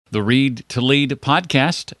The Read to Lead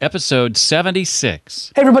podcast, episode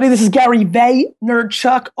 76. Hey everybody, this is Gary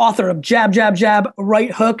Vaynerchuk, author of Jab, Jab, Jab,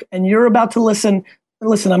 Right Hook, and you're about to listen,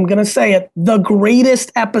 I'm going to say it, the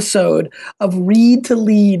greatest episode of Read to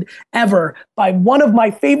Lead ever by one of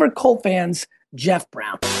my favorite cult fans, Jeff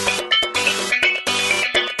Brown.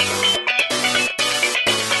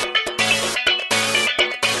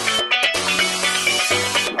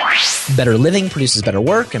 Better living produces better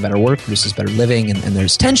work, and better work produces better living, and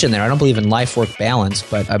there's tension there. I don't believe in life-work balance,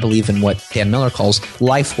 but I believe in what Dan Miller calls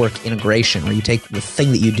life-work integration, where you take the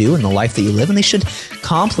thing that you do and the life that you live, and they should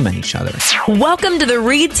complement each other. Welcome to the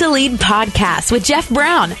Read to Lead podcast with Jeff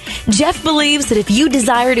Brown. Jeff believes that if you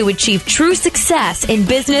desire to achieve true success in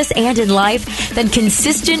business and in life, then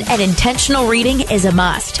consistent and intentional reading is a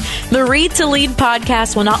must. The Read to Lead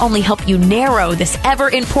podcast will not only help you narrow this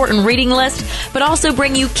ever-important reading list, but also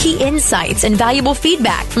bring you key insights and valuable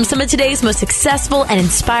feedback from some of today's most successful and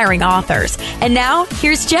inspiring authors. And now,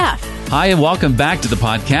 here's Jeff. Hi, and welcome back to the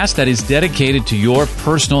podcast that is dedicated to your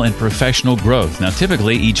personal and professional growth. Now,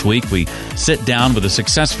 typically, each week we sit down with a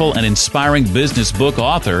successful and inspiring business book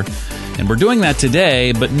author, and we're doing that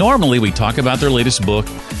today, but normally we talk about their latest book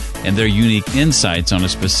and their unique insights on a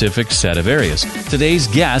specific set of areas. Today's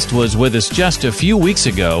guest was with us just a few weeks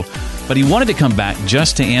ago, but he wanted to come back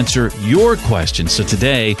just to answer your questions. So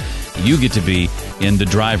today, you get to be in the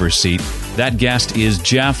driver's seat. That guest is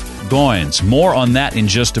Jeff Goins. More on that in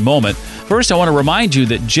just a moment. First, I want to remind you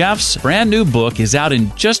that Jeff's brand new book is out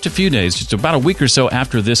in just a few days, just about a week or so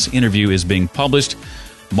after this interview is being published,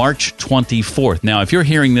 March 24th. Now, if you're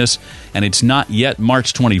hearing this and it's not yet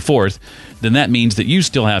March 24th, then that means that you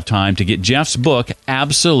still have time to get Jeff's book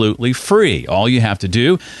absolutely free. All you have to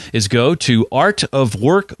do is go to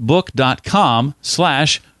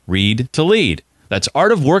artofworkbook.com/read-to-lead. That's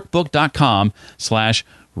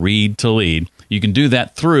artofworkbook.com/read-to-lead. You can do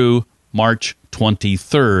that through March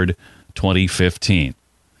 23rd, 2015.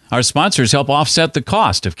 Our sponsors help offset the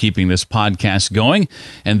cost of keeping this podcast going,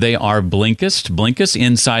 and they are Blinkist. Blinkist,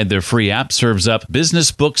 inside their free app, serves up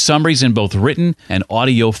business book summaries in both written and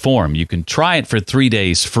audio form. You can try it for 3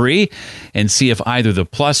 days free and see if either the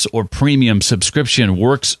Plus or Premium subscription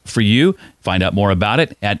works for you. Find out more about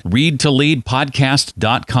it at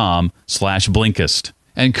readtoleadpodcast.com/Blinkist.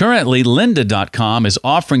 And currently, lynda.com is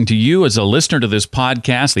offering to you as a listener to this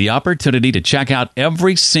podcast the opportunity to check out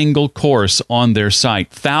every single course on their site,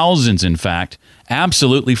 thousands in fact,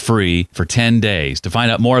 absolutely free for 10 days. To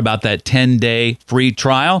find out more about that 10-day free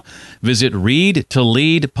trial, visit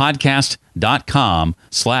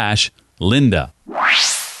readtoleadpodcast.com/Lynda.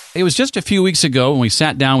 It was just a few weeks ago when we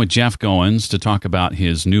sat down with Jeff Goins to talk about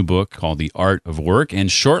his new book called The Art of Work,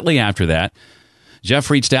 and shortly after that,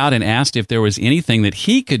 Jeff reached out and asked if there was anything that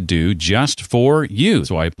he could do just for you.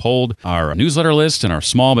 So I polled our newsletter list and our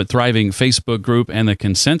small but thriving Facebook group, and the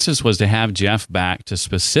consensus was to have Jeff back to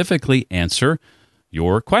specifically answer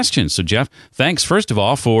your questions. So Jeff, thanks first of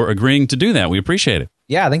all for agreeing to do that. We appreciate it.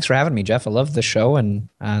 Yeah, thanks for having me, Jeff. I love the show, and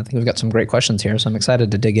I think we've got some great questions here, so I'm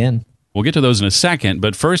excited to dig in. We'll get to those in a second,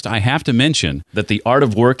 but first I have to mention that The Art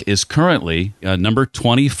of Work is currently number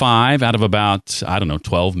 25 out of about,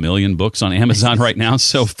 12 million books on Amazon right now.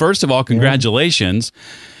 So first of all, congratulations.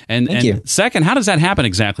 Thank you. Second, how does that happen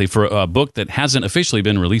exactly for a book that hasn't officially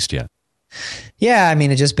been released yet? Yeah, I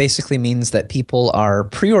mean, it just basically means that people are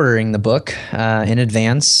pre-ordering the book in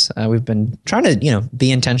advance. We've been trying to,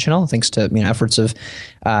 be intentional, thanks to efforts of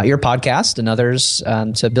your podcast and others,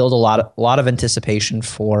 to build a lot of anticipation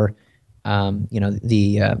for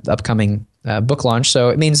the upcoming book launch. So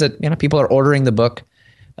it means that people are ordering the book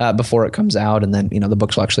before it comes out, and then the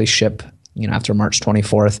books will actually ship after March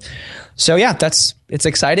 24th. So yeah, it's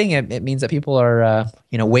exciting. It means that people are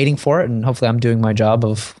waiting for it, and hopefully I'm doing my job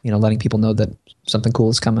of letting people know that something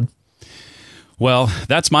cool is coming. Well,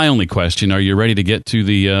 that's my only question. Are you ready to get to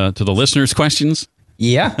the listeners' questions?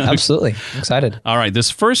 Yeah, absolutely. I'm excited. All right,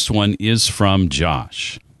 this first one is from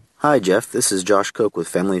Josh. Hi, Jeff. This is Josh Cook with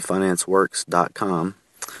FamilyFinanceWorks.com.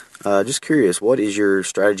 Just curious, what is your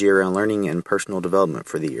strategy around learning and personal development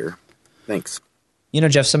for the year? Thanks.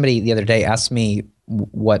 Jeff, somebody the other day asked me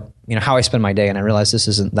how I spend my day, and I realized this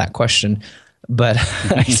isn't that question, but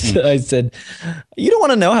I said, you don't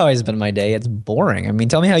want to know how I spend my day. It's boring. I mean,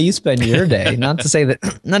 tell me how you spend your day. Not to say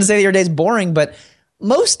that your day is boring, but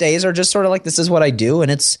most days are just sort of like, this is what I do,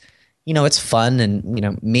 and it's fun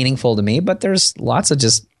and, meaningful to me, but there's lots of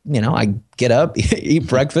just, I get up, eat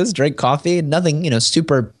breakfast, drink coffee, nothing,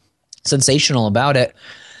 super sensational about it.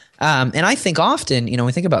 And I think often, when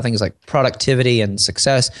we think about things like productivity and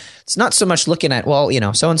success, it's not so much looking at,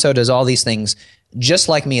 so-and-so does all these things just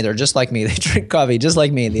like me. They're just like me. They drink coffee just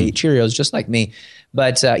like me. They eat Cheerios just like me.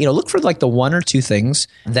 But, look for like the one or two things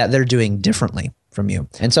that they're doing differently from you.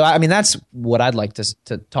 And so, I mean, that's what I'd like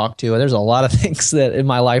to talk to. There's a lot of things that in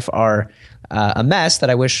my life are a mess that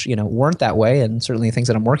I wish, weren't that way, and certainly things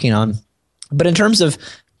that I'm working on. But in terms of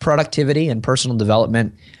productivity and personal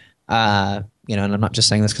development, and I'm not just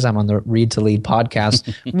saying this because I'm on the Read to Lead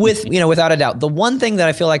podcast, without a doubt, the one thing that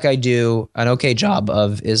I feel like I do an okay job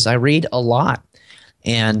of is I read a lot.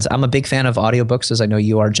 And I'm a big fan of audiobooks, as I know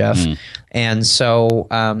you are, Jeff. And so,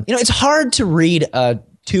 it's hard to read a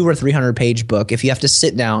 200 or 300 page book if you have to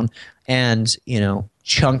sit down and,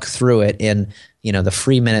 chunk through it in, the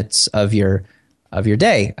free minutes of your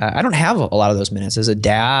day. I don't have a lot of those minutes as a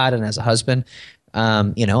dad and as a husband,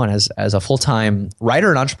 and as a full-time writer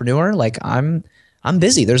and entrepreneur. Like I'm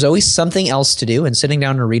busy. There's always something else to do, and sitting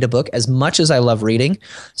down to read a book, as much as I love reading,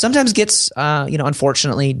 sometimes gets,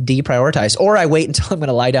 unfortunately deprioritized. Or I wait until I'm going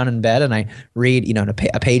to lie down in bed and I read,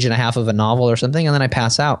 a page and a half of a novel or something, and then I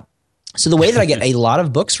pass out. So the way that I get a lot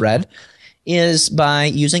of books read is by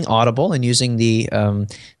using Audible and using the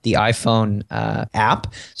iPhone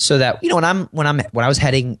app, so that when I was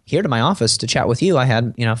heading here to my office to chat with you, I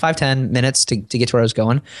had 5-10 minutes to get to where I was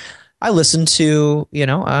going. I listened to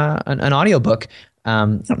an audiobook.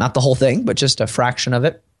 Not the whole thing, but just a fraction of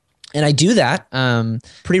it. And I do that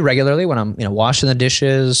pretty regularly when I'm washing the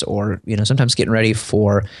dishes, or sometimes getting ready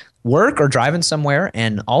for work or driving somewhere,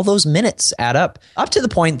 and all those minutes add up to the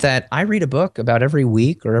point that I read a book about every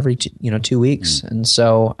week or every 2 weeks. And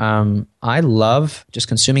so I love just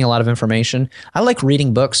consuming a lot of information. I like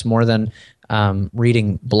reading books more than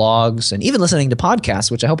reading blogs and even listening to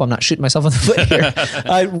podcasts, which I hope I'm not shooting myself in the foot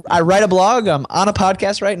here. I write a blog. I'm on a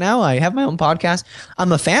podcast right now. I have my own podcast.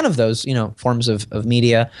 I'm a fan of those, forms of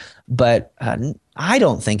media, but I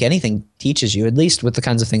don't think anything teaches you, at least with the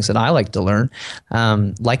kinds of things that I like to learn,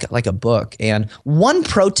 like a book. And one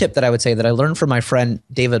pro tip that I would say that I learned from my friend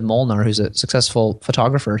David Molnar, who's a successful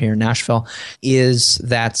photographer here in Nashville, is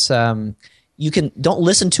that don't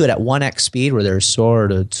listen to it at 1x speed where they're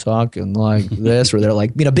sort of talking like this, where they're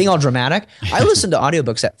like, being all dramatic. I listen to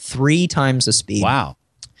audiobooks at 3 times the speed. Wow.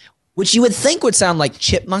 Which you would think would sound like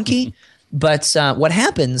chipmunky. But what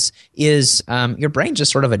happens is your brain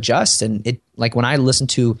just sort of adjusts, and it, like when I listen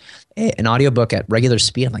to an audiobook at regular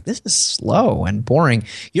speed, I'm like, this is slow and boring.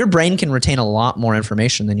 Your brain can retain a lot more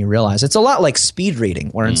information than you realize. It's a lot like speed reading,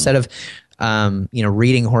 where instead of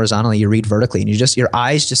reading horizontally, you read vertically, and your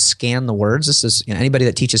eyes just scan the words. This is, anybody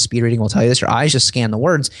that teaches speed reading will tell you this. Your eyes just scan the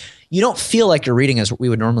words. You don't feel like you're reading as we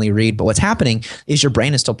would normally read, but what's happening is your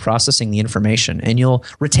brain is still processing the information, and you'll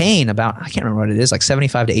retain about, I can't remember what it is, like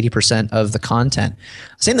 75 to 80% of the content.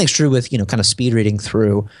 Same thing's true with, kind of speed reading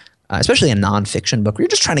through, especially a nonfiction book where you're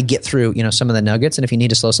just trying to get through, some of the nuggets. And if you need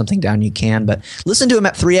to slow something down, you can, but listen to them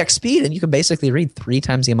at 3x speed, and you can basically read 3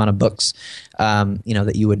 times the amount of books,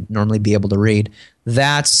 that you would normally be able to read.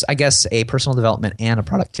 That's, I guess, a personal development and a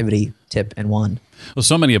productivity tip in one. Well,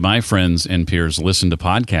 so many of my friends and peers listen to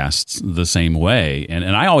podcasts the same way, and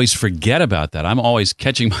I always forget about that. I'm always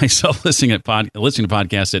catching myself listening to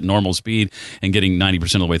podcasts at normal speed and getting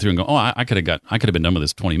 90% of the way through and go, I could have been done with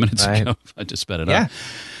this 20 minutes ago if I just sped it up.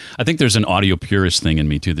 I think there's an audio purist thing in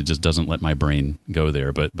me too that just doesn't let my brain go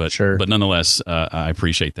there. But nonetheless, I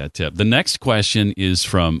appreciate that tip. The next question is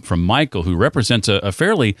from Michael, who represents a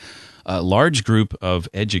fairly large group of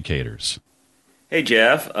educators. Hey,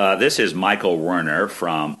 Jeff. This is Michael Werner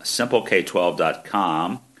from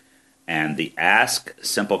SimpleK12.com and the Ask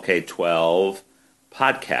Simple K12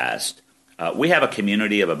 podcast. We have a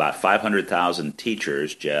community of about 500,000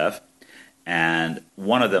 teachers, Jeff, and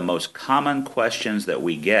one of the most common questions that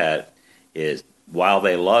we get is, while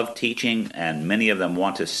they love teaching and many of them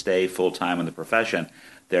want to stay full-time in the profession,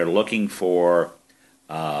 they're looking for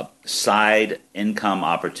side income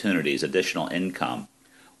opportunities, additional income.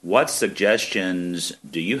 What suggestions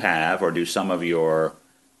do you have, or do some of your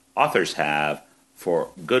authors have, for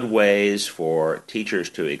good ways for teachers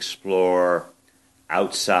to explore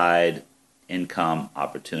outside income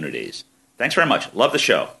opportunities? Thanks very much. Love the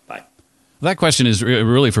show. Bye. That question is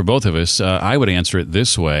really for both of us. I would answer it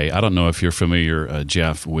this way. I don't know if you're familiar,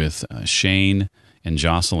 Jeff, with Shane and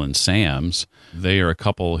Jocelyn Sams. They are a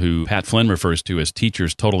couple who Pat Flynn refers to as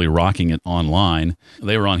teachers totally rocking it online.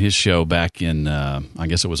 They were on his show back in, I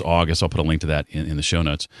guess it was August. I'll put a link to that in the show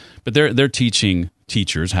notes. But they're teaching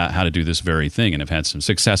teachers how to do this very thing and have had some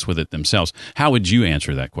success with it themselves. How would you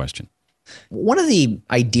answer that question? One of the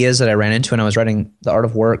ideas that I ran into when I was writing The Art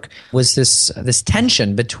of Work was this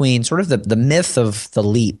tension between sort of the myth of the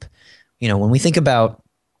leap. When we think about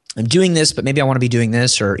I'm doing this, but maybe I want to be doing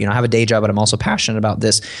this, or, I have a day job, but I'm also passionate about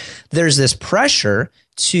this. There's this pressure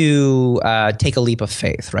to take a leap of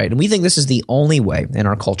faith, right? And we think this is the only way in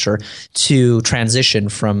our culture to transition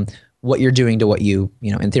from what you're doing to what you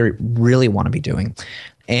in theory, really want to be doing.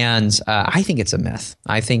 And I think it's a myth.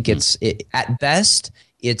 I think at best,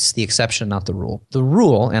 it's the exception, not the rule. The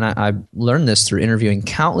rule, and I learned this through interviewing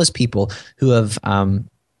countless people who have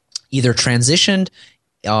either transitioned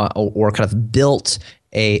or kind of built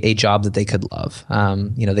a job that they could love.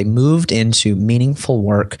 They moved into meaningful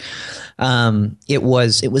work. It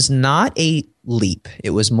was not a leap.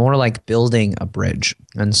 It was more like building a bridge.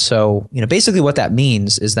 And so, basically what that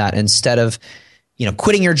means is that instead of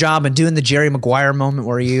quitting your job and doing the Jerry Maguire moment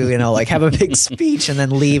where you have a big speech and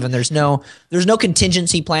then leave, and there's no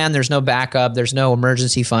contingency plan, there's no backup, there's no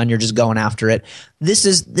emergency fund, you're just going after it. This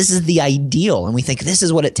is the ideal, and we think this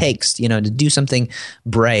is what it takes, to do something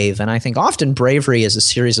brave. And I think often bravery is a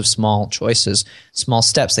series of small choices, small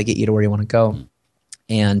steps that get you to where you want to go.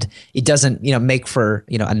 And it doesn't, make for,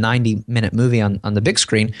 a 90-minute movie on the big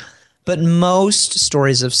screen. But most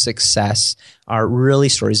stories of success are really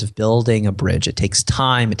stories of building a bridge. It takes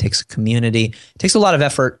time. It takes a community. It takes a lot of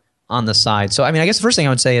effort on the side. So, I guess the first thing I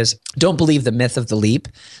would say is don't believe the myth of the leap.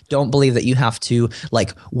 Don't believe that you have to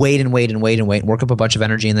wait and work up a bunch of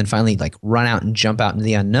energy and then finally run out and jump out into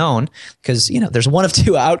the unknown, because, there's one of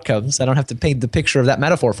two outcomes. I don't have to paint the picture of that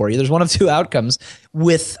metaphor for you. There's one of two outcomes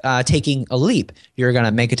with taking a leap. You're going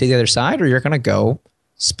to make it to the other side, or you're going to go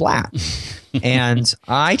splat. And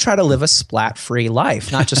I try to live a splat-free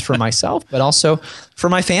life, not just for myself, but also for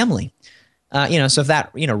my family. So if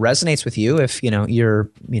that, resonates with you, if,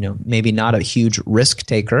 you're, maybe not a huge risk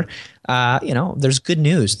taker, there's good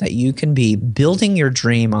news that you can be building your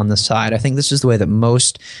dream on the side. I think this is the way that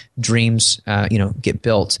most dreams, get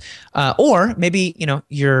built. Or maybe,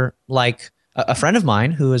 you're like a friend of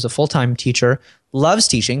mine who is a full-time teacher, loves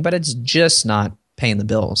teaching, but it's just not paying the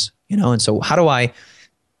bills, And so how do I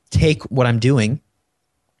take what I'm doing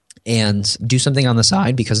and do something on the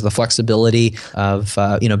side because of the flexibility of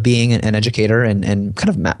being an educator and kind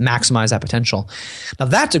of maximize that potential? Now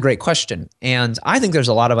that's a great question, and I think there's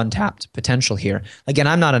a lot of untapped potential here. Again,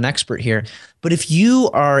 I'm not an expert here, but if you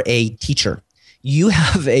are a teacher, you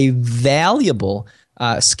have a valuable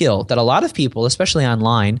skill that a lot of people, especially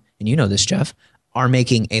online, and you know this, Jeff, are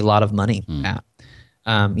making a lot of money at.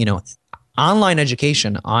 Online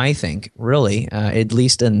education, I think, really, at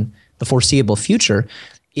least in the foreseeable future,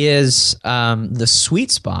 is the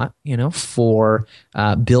sweet spot, for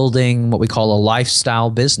building what we call a lifestyle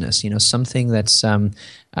business. Something that's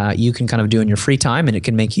you can kind of do in your free time, and it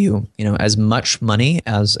can make you, as much money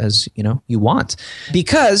as you want.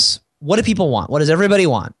 Because what do people want? What does everybody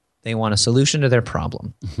want? They want a solution to their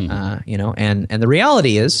problem, and the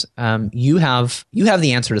reality is you have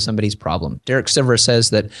the answer to somebody's problem. Derek Sivers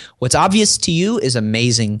says that what's obvious to you is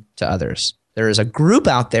amazing to others. There is a group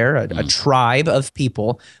out there, a tribe of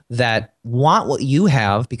people that want what you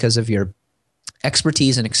have because of your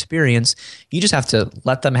expertise and experience. You just have to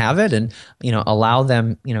let them have it and, allow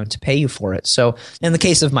them, to pay you for it. So in the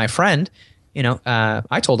case of my friend,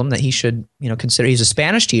 I told him that he should, consider, he's a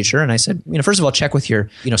Spanish teacher. And I said, first of all, check with your,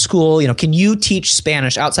 school, can you teach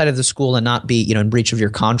Spanish outside of the school and not be, in breach of your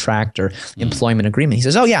contract or employment agreement? He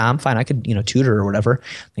says, oh yeah, I'm fine. I could, tutor or whatever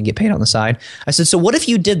and get paid on the side. I said, so what if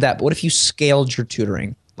you did that? But what if you scaled your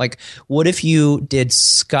tutoring? Like, what if you did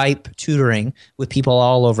Skype tutoring with people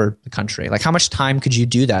all over the country? Like, how much time could you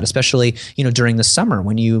do that, especially, during the summer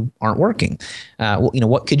when you aren't working?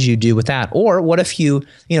 What could you do with that? Or what if you,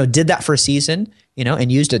 did that for a season,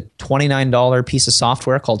 and used a $29 piece of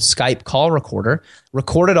software called Skype Call Recorder,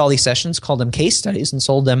 recorded all these sessions, called them case studies, and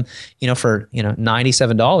sold them, for,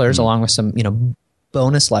 $97 along with some,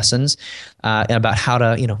 bonus lessons about how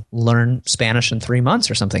to, learn Spanish in 3 months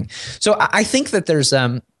or something. So I think that there's,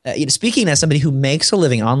 speaking as somebody who makes a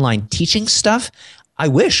living online teaching stuff, I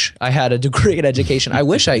wish I had a degree in education. I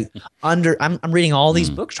wish I'm reading all these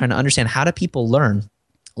books trying to understand how do people learn.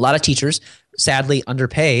 A lot of teachers, sadly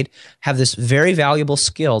underpaid, have this very valuable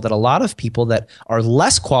skill that a lot of people that are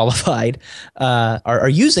less qualified are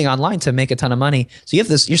using online to make a ton of money. So you have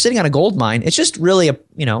this, you're sitting on a gold mine. It's just really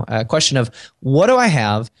a question of what do I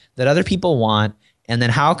have that other people want, and then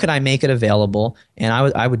how could I make it available? And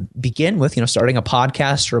I would begin with starting a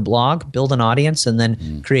podcast or a blog, build an audience, and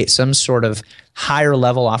then create some sort of higher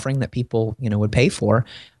level offering that people would pay for.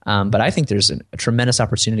 But I think there's a tremendous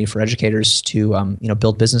opportunity for educators to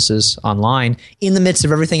build businesses online in the midst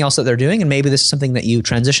of everything else that they're doing. And maybe this is something that you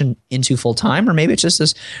transition into full time, or maybe it's just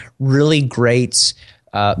this really great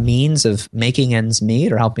means of making ends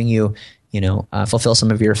meet or helping you fulfill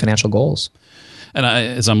some of your financial goals. And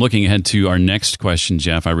as I'm looking ahead to our next question,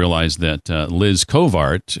 Jeff, I realize that Liz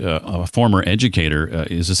Covart, a former educator,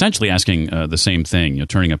 is essentially asking the same thing,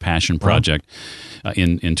 turning a passion project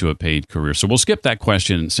into a paid career. So we'll skip that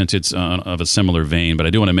question since it's of a similar vein, but I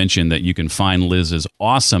do want to mention that you can find Liz's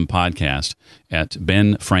awesome podcast at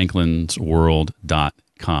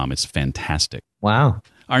benfranklinsworld.com. It's fantastic. Wow.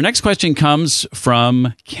 Our next question comes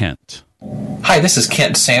from Kent. Hi, this is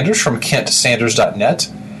Kent Sanders from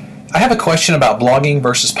kentsanders.net. I have a question about blogging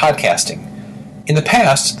versus podcasting. In the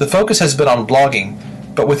past, the focus has been on blogging,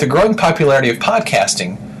 but with the growing popularity of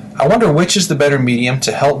podcasting, I wonder which is the better medium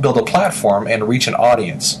to help build a platform and reach an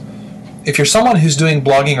audience. If you're someone who's doing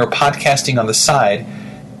blogging or podcasting on the side,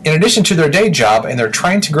 in addition to their day job and they're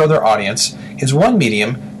trying to grow their audience, is one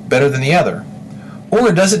medium better than the other?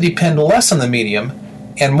 Or does it depend less on the medium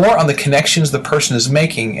and more on the connections the person is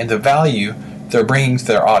making and the value they're bringing to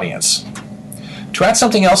their audience? To add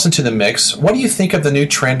something else into the mix, what do you think of the new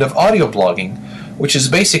trend of audio blogging, which is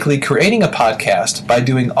basically creating a podcast by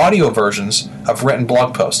doing audio versions of written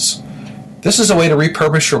blog posts? This is a way to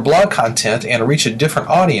repurpose your blog content and reach a different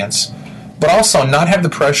audience, but also not have the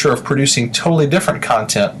pressure of producing totally different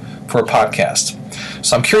content for a podcast.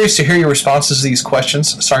 So I'm curious to hear your responses to these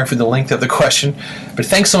questions. Sorry for the length of the question, but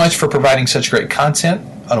thanks so much for providing such great content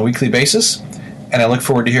on a weekly basis, and I look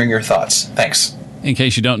forward to hearing your thoughts. Thanks. In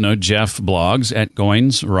case you don't know, Jeff blogs at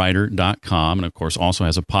goinswriter.com and, of course, also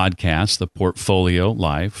has a podcast, The Portfolio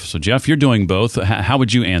Life. So, Jeff, you're doing both. How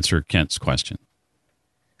would you answer Kent's question?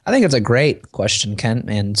 I think it's a great question,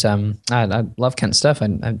 Kent, and I love Kent's stuff.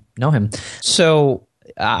 I know him. So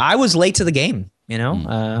I was late to the game, and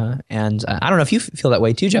I don't know if you feel that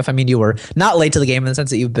way too, Jeff. I mean, you were not late to the game in the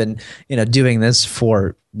sense that you've been, doing this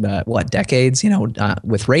for decades,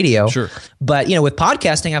 with radio. Sure. But with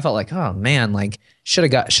podcasting, I felt like, oh man, like should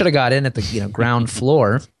have got in at the ground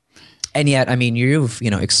floor. And yet, I mean, you've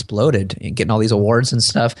exploded and getting all these awards and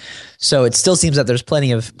stuff. So it still seems that there's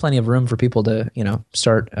plenty of room for people to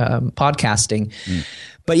start podcasting.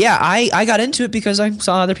 But yeah, I got into it because I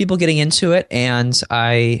saw other people getting into it, and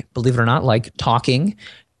I, believe it or not, like talking.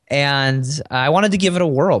 And I wanted to give it a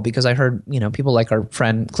whirl because I heard people like our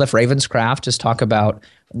friend Cliff Ravenscraft just talk about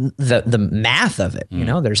the math of it.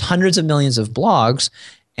 There's hundreds of millions of blogs,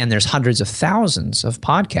 and there's hundreds of thousands of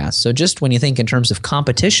podcasts. So just when you think in terms of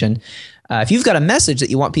competition, if you've got a message that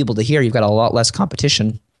you want people to hear, you've got a lot less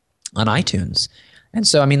competition on iTunes. And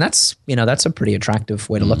so, I mean, that's a pretty attractive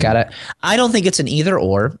way to look at it. I don't think it's an either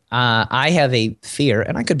or. I have a fear,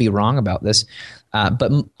 and I could be wrong about this, but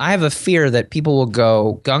I have a fear that people will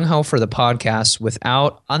go gung-ho for the podcast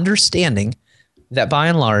without understanding that by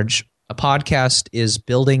and large, a podcast is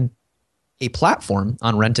building a platform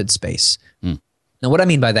on rented space. Now, what I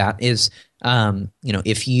mean by that is,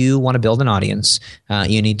 if you want to build an audience,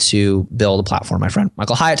 you need to build a platform. My friend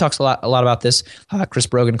Michael Hyatt talks a lot about this. Chris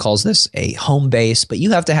Brogan calls this a home base. But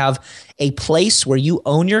you have to have a place where you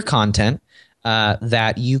own your content,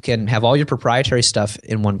 that you can have all your proprietary stuff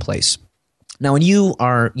in one place. Now, when you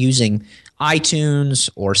are using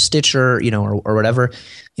iTunes or Stitcher, or whatever,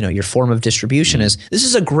 your form of distribution is, this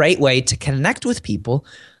is a great way to connect with people.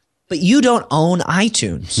 But you don't own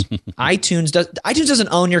iTunes. iTunes doesn't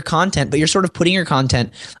own your content, but you're sort of putting your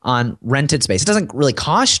content on rented space. It doesn't really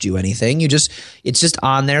cost you anything. It's just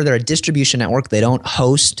on there. They're a distribution network. They don't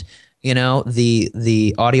host,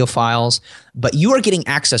 the audio files, but you are getting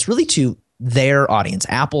access really to their audience,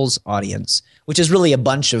 Apple's audience, which is really a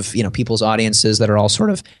bunch of, people's audiences that are all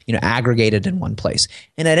sort of, aggregated in one place.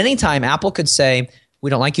 And at any time, Apple could say, we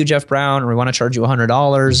don't like you, Jeff Brown, or we want to charge you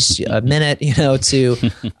 $100 a minute, to,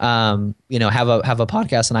 have a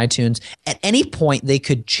podcast on iTunes. At any point, they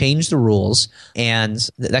could change the rules, and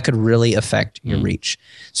that could really affect your reach.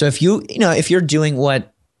 So if you're doing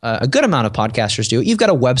what a good amount of podcasters do, you've got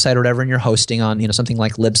a website or whatever, and you're hosting on, something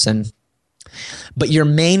like Libsyn, but your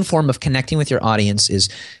main form of connecting with your audience is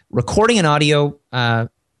recording an audio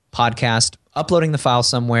podcast, uploading the file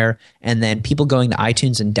somewhere, and then people going to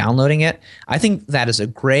iTunes and downloading it. I think that is a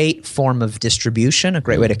great form of distribution, a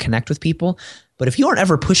great way to connect with people. But if you aren't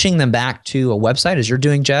ever pushing them back to a website, as you're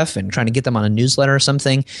doing, Jeff, and trying to get them on a newsletter or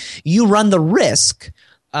something, you run the risk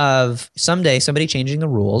of someday somebody changing the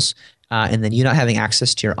rules, and then you not having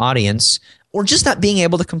access to your audience, or just not being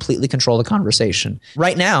able to completely control the conversation.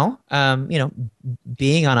 Right now,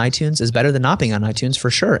 being on iTunes is better than not being on iTunes for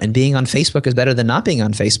sure. And being on Facebook is better than not being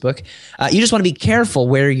on Facebook. You just want to be careful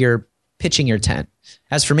where you're pitching your tent.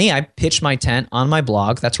 As for me, I pitch my tent on my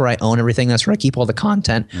blog. That's where I own everything. That's where I keep all the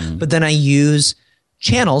content. But then I use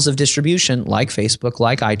channels of distribution like Facebook,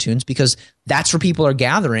 like iTunes, because that's where people are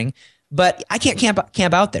gathering. But I can't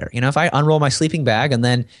camp out there. If I unroll my sleeping bag and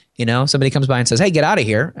then, somebody comes by and says, hey, get out of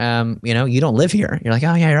here. You don't live here. You're like,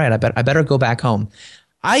 oh yeah, you're right. I better go back home.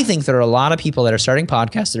 I think there are a lot of people that are starting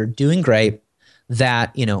podcasts that are doing great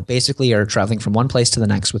that, basically are traveling from one place to the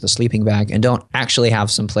next with a sleeping bag and don't actually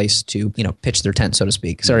have some place to, pitch their tent, so to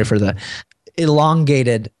speak. Sorry for the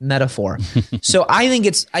elongated metaphor. So I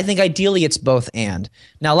think ideally it's both and.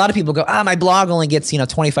 Now a lot of people go, my blog only gets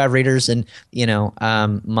 25 readers and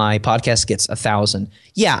my podcast gets 1,000.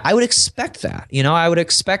 Yeah, I would expect that. I would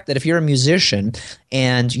expect that if you're a musician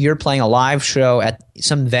and you're playing a live show at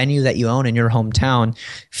some venue that you own in your hometown,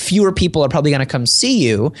 fewer people are probably going to come see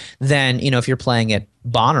you than if you're playing at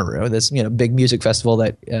Bonnaroo, this big music festival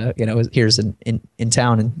that here's in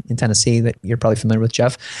town in Tennessee that you're probably familiar with,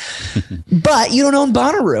 Jeff. But you don't own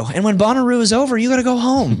Bonnaroo, and when Bonnaroo is over, you got to go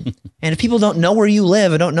home. And if people don't know where you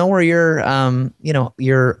live and don't know where your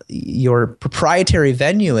proprietary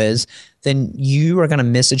venue is, then you are going to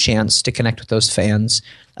miss a chance to connect with those fans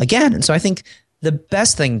again. And so I think the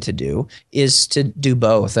best thing to do is to do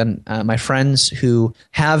both. And my friends who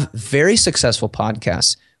have very successful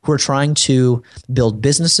podcasts who are trying to build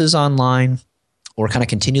businesses online or kind of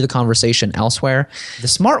continue the conversation elsewhere, the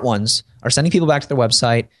smart ones are sending people back to their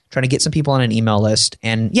website, trying to get some people on an email list.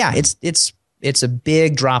 And yeah, it's a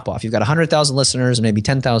big drop off. You've got 100,000 listeners and maybe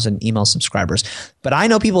 10,000 email subscribers. But I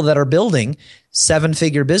know people that are building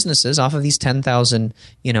 7-figure businesses off of these 10,000,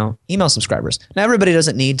 email subscribers. Now, everybody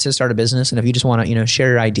doesn't need to start a business. And if you just want to, share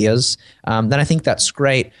your ideas, then I think that's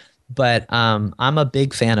great. But I'm a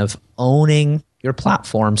big fan of owning your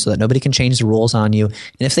platform so that nobody can change the rules on you.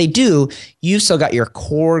 And if they do, you've still got your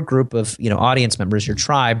core group of, audience members, your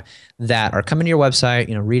tribe that are coming to your website,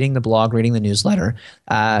 reading the blog, reading the newsletter.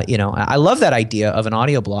 I love that idea of an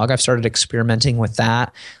audio blog. I've started experimenting with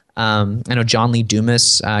that. I know John Lee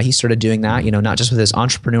Dumas, he started doing that, not just with his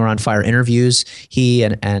Entrepreneur on Fire interviews. He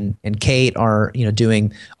and Kate are,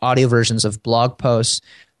 doing audio versions of blog posts.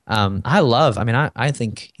 I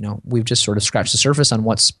think, we've just sort of scratched the surface on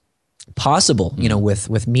what's possible,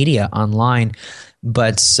 with media online.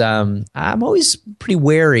 But I'm always pretty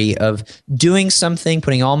wary of doing something,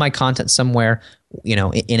 putting all my content somewhere,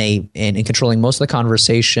 in controlling most of the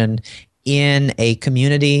conversation in a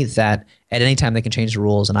community that at any time they can change the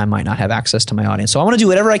rules and I might not have access to my audience. So I want to do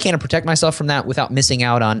whatever I can to protect myself from that without missing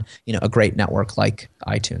out on, a great network like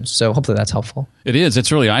iTunes. So hopefully that's helpful. It is. It's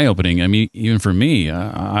really eye-opening. I mean, even for me,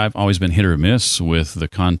 I've always been hit or miss with the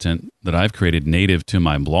content that I've created native to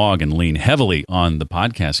my blog and lean heavily on the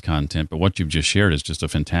podcast content. But what you've just shared is just a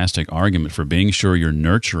fantastic argument for being sure you're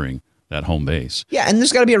nurturing that home base. Yeah, and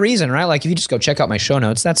there's got to be a reason, right? Like if you just go check out my show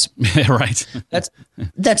notes, that's right.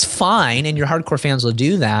 that's fine, and your hardcore fans will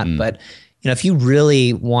do that. But if you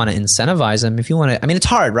really want to incentivize them, if you want to, it's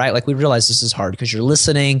hard, right? Like we realize this is hard because you're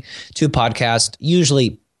listening to a podcast,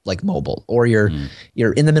 usually like mobile, or you're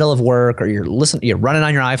in the middle of work, or you're running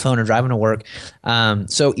on your iPhone or driving to work.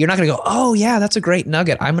 So you're not going to go, oh yeah, that's a great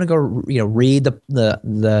nugget. I'm going to go, read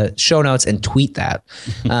the show notes and tweet that.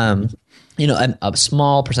 A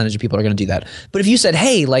small percentage of people are going to do that. But if you said,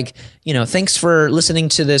 hey, thanks for listening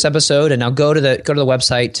to this episode, and now go to the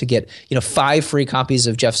website to get, 5 free copies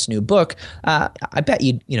of Jeff's new book, I bet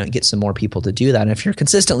you'd get some more people to do that. And if you're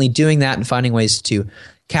consistently doing that and finding ways to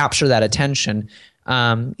capture that attention,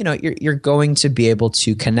 you're going to be able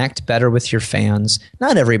to connect better with your fans.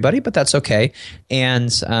 Not everybody, but that's okay. And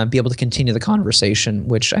be able to continue the conversation,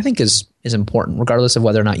 which I think is important, regardless of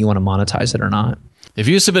whether or not you want to monetize it or not. If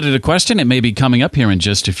you submitted a question, it may be coming up here in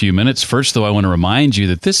just a few minutes. First, though, I want to remind you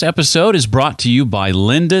that this episode is brought to you by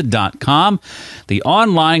lynda.com, the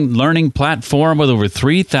online learning platform with over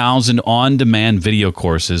 3,000 on-demand video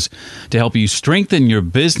courses to help you strengthen your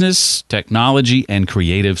business, technology, and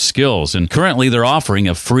creative skills. And currently, they're offering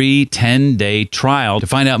a free 10-day trial. To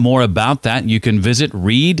find out more about that, you can visit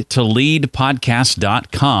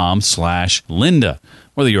readtoleadpodcast.com/Lynda.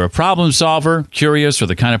 Whether you're a problem solver, curious, or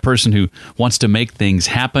the kind of person who wants to make things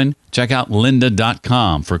happen, check out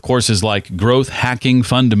lynda.com for courses like Growth Hacking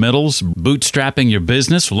Fundamentals, Bootstrapping Your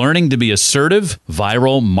Business, Learning to be Assertive,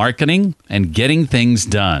 Viral Marketing, and Getting Things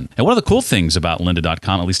Done. And one of the cool things about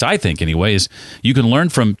lynda.com, at least I think anyway, is you can learn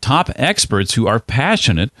from top experts who are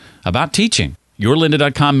passionate about teaching. Your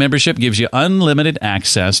lynda.com membership gives you unlimited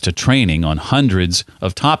access to training on hundreds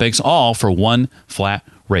of topics, all for one flat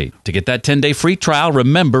rate. To get that 10-day free trial,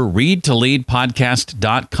 remember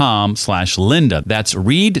readtoleadpodcast.com/Lynda. That's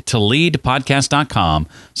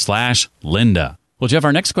readtoleadpodcast.com/Lynda. Well, Jeff,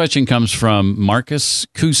 our next question comes from Marcus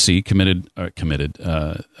Cusi,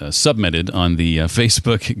 submitted on the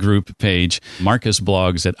Facebook group page. Marcus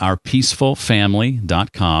blogs at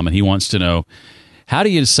ourpeacefulfamily.com, and he wants to know, How do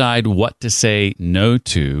you decide what to say no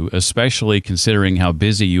to, especially considering how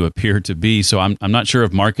busy you appear to be? So I'm not sure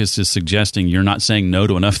if Marcus is suggesting you're not saying no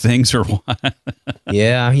to enough things or what.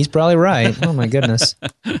 Yeah, he's probably right. Oh my goodness.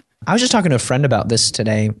 I was just talking to a friend about this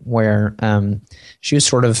today where she was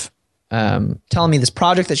sort of telling me this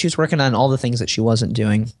project that she was working on, all the things that she wasn't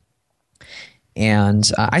doing. And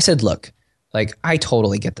I said, look, like, I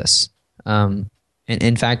totally get this. And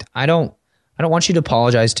in fact, I don't want you to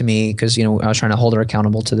apologize to me because, I was trying to hold her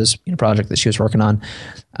accountable to this project that she was working on.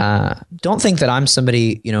 Don't think that I'm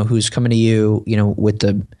somebody, who's coming to you, with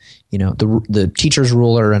the teacher's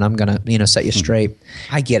ruler and I'm going to, set you straight.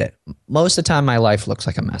 I get it. Most of the time my life looks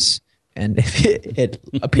like a mess. And it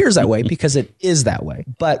appears that way because it is that way.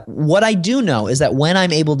 But what I do know is that when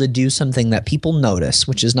I'm able to do something that people notice,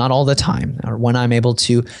 which is not all the time, or when I'm able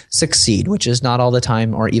to succeed, which is not all the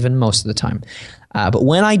time or even most of the time, but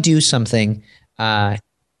when I do something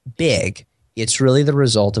big, it's really the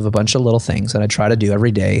result of a bunch of little things that I try to do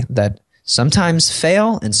every day that sometimes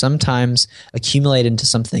fail and sometimes accumulate into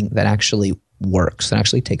something that actually works, that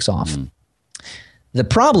actually takes off. The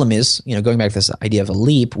problem is, going back to this idea of a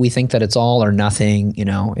leap, we think that it's all or nothing,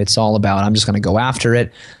 it's all about, I'm just going to go after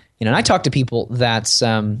it. And I talk to people that,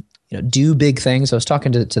 do big things. I was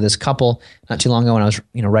talking to this couple not too long ago when I was,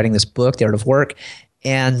 writing this book, The Art of Work,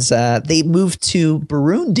 and they moved to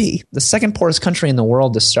Burundi, the second poorest country in the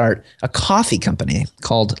world, to start a coffee company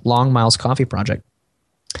called Long Miles Coffee Project.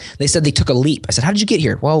 They said they took a leap. I said, how did you get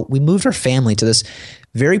here? Well, we moved our family to this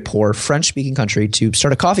very poor French-speaking country to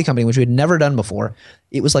start a coffee company, which we had never done before.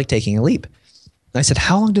 It was like taking a leap. And I said,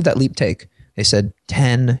 how long did that leap take? They said,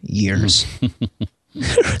 10 years.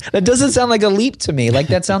 That doesn't sound like a leap to me. Like,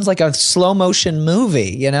 that sounds like a slow motion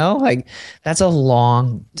movie, like that's a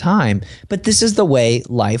long time. But this is the way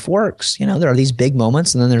life works. There are these big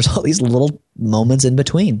moments and then there's all these little moments in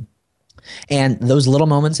between. And those little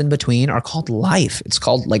moments in between are called life. It's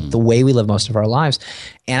called like the way we live most of our lives.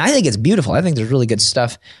 And I think it's beautiful. I think there's really good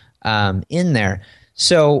stuff in there.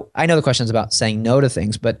 So I know the question is about saying no to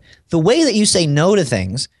things, but the way that you say no to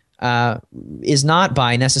things is not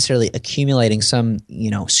by necessarily accumulating some,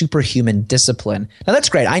 superhuman discipline. Now that's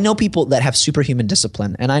great. I know people that have superhuman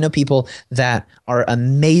discipline, and I know people that are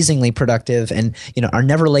amazingly productive and, are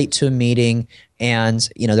never late to a meeting, and,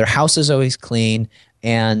 their house is always clean,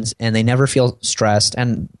 and they never feel stressed.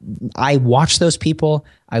 And I watch those people,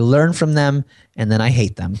 I learn from them, and then I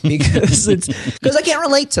hate them because I can't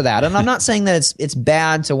relate to that. And I'm not saying that it's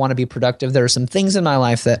bad to want to be productive. There are some things in my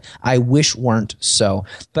life that I wish weren't so.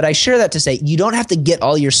 But I share that to say you don't have to get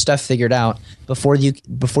all your stuff figured out before you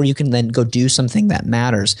can then go do something that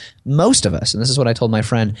matters. Most of us, and this is what I told my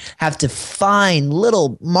friend, have to find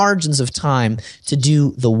little margins of time to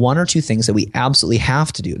do the one or two things that we absolutely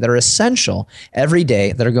have to do, that are essential every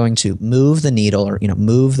day, that are going to move the needle or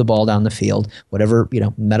move the ball down the field, whatever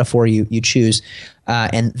metaphor you choose.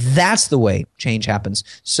 And that's the way change happens.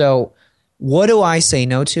 So what do I say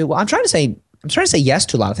no to? Well, I'm trying to say yes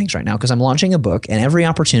to a lot of things right now because I'm launching a book, and every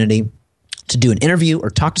opportunity to do an interview or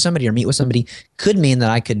talk to somebody or meet with somebody could mean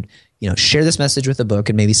that I could, share this message with the book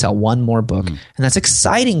and maybe sell one more book. And that's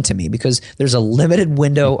exciting to me because there's a limited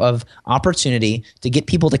window of opportunity to get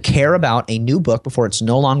people to care about a new book before it's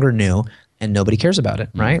no longer new. And nobody cares about it,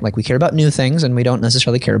 right? Like, we care about new things and we don't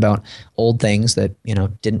necessarily care about old things that,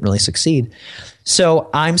 didn't really succeed. So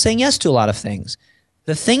I'm saying yes to a lot of things.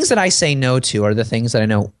 The things that I say no to are the things that I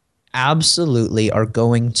know absolutely are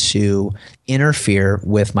going to interfere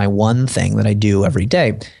with my one thing that I do every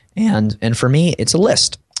day. And for me, it's a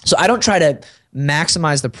list. So I don't try to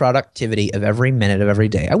maximize the productivity of every minute of every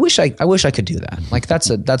day. I wish I could do that. Like, that's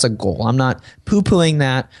a goal. I'm not poo-pooing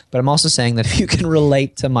that, but I'm also saying that if you can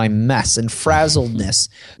relate to my mess and frazzledness,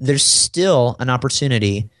 there's still an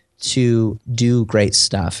opportunity to do great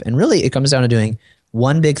stuff. And really, it comes down to doing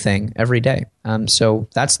one big thing every day. So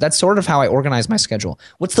that's sort of how I organize my schedule.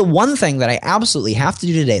 What's the one thing that I absolutely have to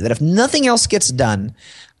do today that if nothing else gets done,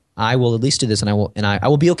 I will at least do this, and I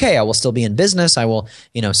will be okay. I will still be in business. I will,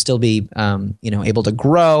 still be, able to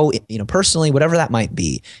grow, personally, whatever that might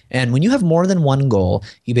be. And when you have more than one goal,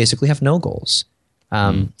 you basically have no goals.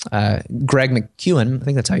 Greg McKeown, I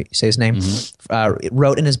think that's how you say his name,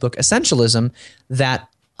 wrote in his book Essentialism that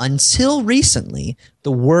until recently,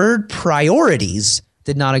 the word priorities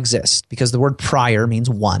did not exist because the word prior means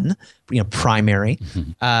one, primary.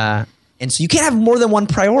 And so you can't have more than one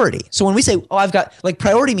priority. So when we say, I've got,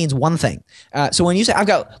 priority means one thing. So when you say, I've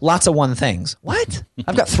got lots of one things, what?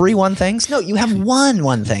 I've got 3 one things? No, you have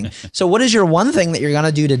one thing. So what is your one thing that you're going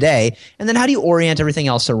to do today? And then how do you orient everything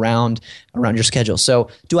else around your schedule? So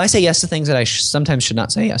do I say yes to things that I sometimes should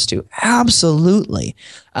not say yes to? Absolutely.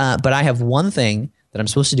 But I have one thing that I'm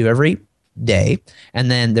supposed to do every day. And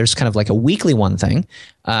then there's kind of like a weekly one thing.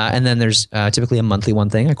 And then there's typically a monthly one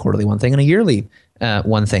thing, a quarterly one thing, and a yearly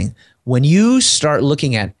one thing. When you start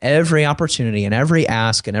looking at every opportunity and every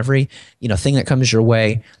ask and every thing that comes your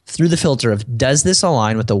way through the filter of, does this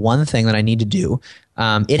align with the one thing that I need to do?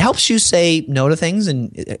 It helps you say no to things,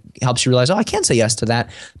 and it helps you realize, I can't say yes to that.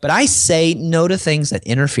 But I say no to things that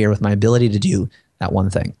interfere with my ability to do that one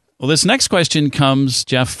thing. Well, this next question comes,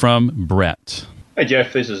 Jeff, from Brett. Hey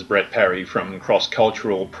Jeff, this is Brett Parry from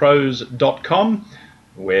crossculturalpros.com,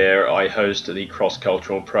 where I host the Cross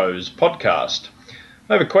Cultural Pros podcast.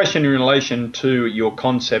 I have a question in relation to your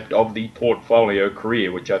concept of the portfolio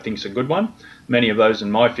career, which I think is a good one. Many of those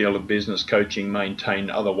in my field of business coaching maintain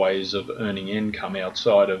other ways of earning income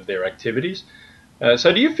outside of their activities.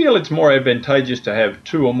 So do you feel it's more advantageous to have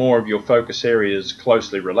two or more of your focus areas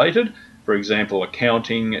closely related, for example,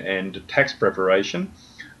 accounting and tax preparation?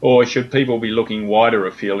 Or should people be looking wider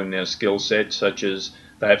afield in their skill set, such as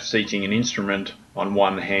perhaps teaching an instrument on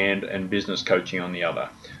one hand and business coaching on the other?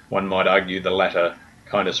 One might argue the latter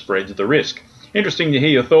kind of spreads the risk. Interesting to hear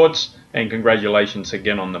your thoughts, and congratulations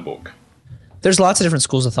again on the book. There's lots of different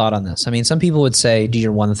schools of thought on this. I mean, some people would say, do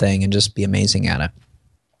your one thing and just be amazing at it.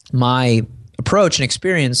 My approach and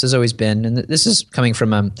experience has always been, and this is coming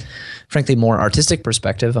from a, frankly, more artistic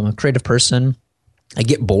perspective. I'm a creative person. I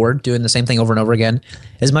get bored doing the same thing over and over again.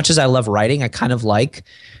 As much as I love writing, I kind of like,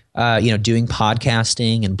 doing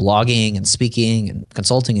podcasting and blogging and speaking and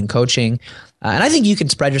consulting and coaching. And I think you can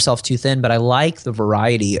spread yourself too thin, but I like the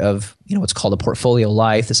variety of, what's called a portfolio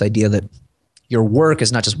life, this idea that your work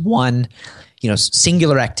is not just one,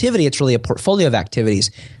 singular activity. It's really a portfolio of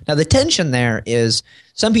activities. Now, the tension there is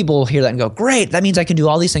some people hear that and go, great, that means I can do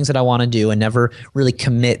all these things that I want to do and never really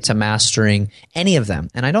commit to mastering any of them.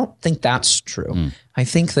 And I don't think that's true. I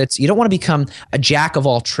think that you don't want to become a jack of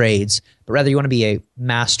all trades, but rather you want to be a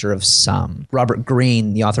master of some. Robert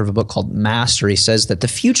Greene, the author of a book called Mastery, says that the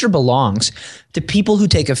future belongs to people who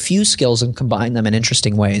take a few skills and combine them in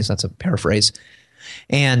interesting ways. That's a paraphrase.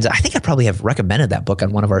 And I think I probably have recommended that book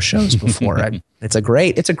on one of our shows before. It's a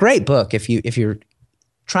great book if you're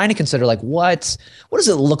trying to consider what does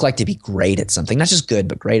it look like to be great at something, not just good,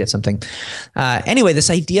 but great at something. Anyway,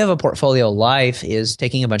 this idea of a portfolio life is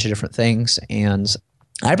taking a bunch of different things, and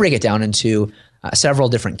I break it down into several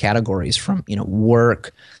different categories, from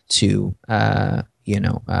work to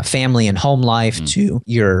family and home life to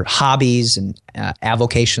your hobbies and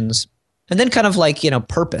avocations, and then kind of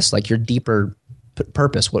purpose, like your deeper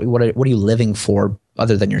purpose. What are you living for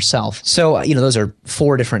other than yourself? So, those are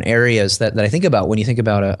four different areas that I think about when you think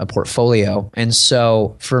about a portfolio. And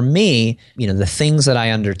so for me, the things that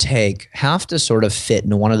I undertake have to sort of fit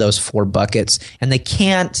into one of those four buckets, and they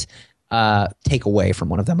can't take away from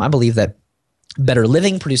one of them. I believe that better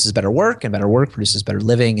living produces better work, and better work produces better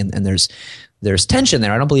living. And there's tension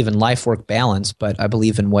there. I don't believe in life-work balance, but I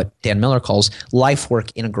believe in what Dan Miller calls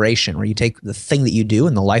life-work integration, where you take the thing that you do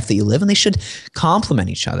and the life that you live, and they should complement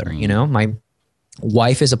each other. My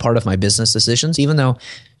wife is a part of my business decisions, even though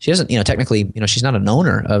she doesn't, technically, she's not an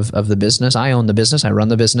owner of the business. I own the business. I run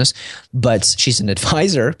the business, but she's an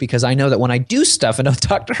advisor, because I know that when I do stuff and don't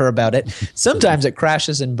talk to her about it, sometimes it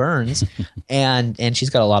crashes and burns, and she's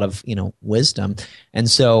got a lot of, wisdom. And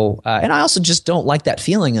so, and I also just don't like that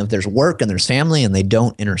feeling of there's work and there's family and they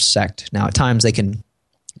don't intersect. Now, at times they can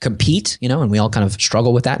compete, and we all kind of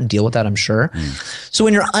struggle with that and deal with that, I'm sure. So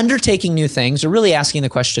when you're undertaking new things, you're really asking the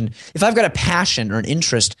question, if I've got a passion or an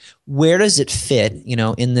interest, where does it fit,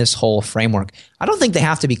 in this whole framework? I don't think they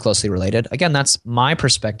have to be closely related. Again, that's my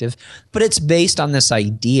perspective, but it's based on this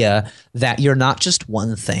idea that you're not just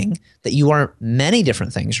one thing, that you are many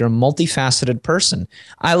different things. You're a multifaceted person.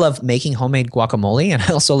 I love making homemade guacamole, and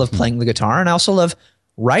I also love playing the guitar, and I also love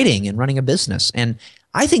writing and running a business. And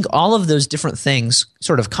I think all of those different things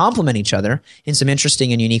sort of complement each other in some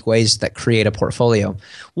interesting and unique ways that create a portfolio.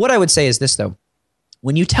 What I would say is this, though.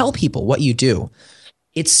 When you tell people what you do,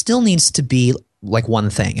 it still needs to be like one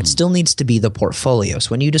thing. It still needs to be the portfolio. So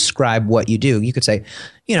when you describe what you do, you could say,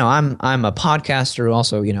 I'm a podcaster who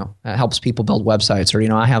also, helps people build websites, or,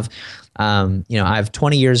 I have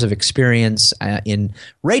 20 years of experience in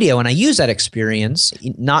radio, and I use that experience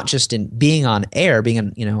not just in being on air, being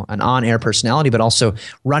an on-air personality, but also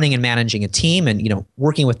running and managing a team and,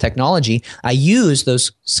 working with technology. I use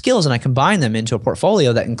those skills and I combine them into a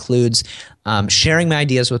portfolio that includes sharing my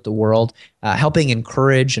ideas with the world, helping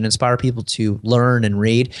encourage and inspire people to learn and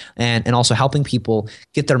read, and also helping people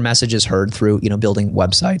get their messages heard through, building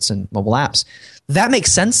websites and mobile apps. That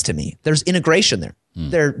makes sense to me. There's integration there.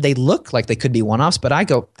 They look like they could be one-offs, but I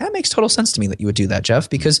go, that makes total sense to me that you would do that, Jeff,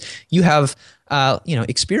 because you have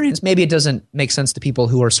experience. Maybe it doesn't make sense to people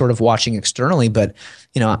who are sort of watching externally, but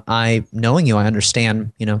knowing you, I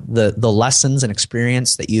understand the lessons and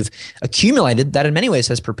experience that you've accumulated that in many ways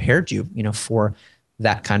has prepared you for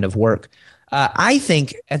that kind of work. I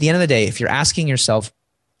think at the end of the day, if you're asking yourself,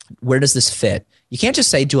 where does this fit? You can't just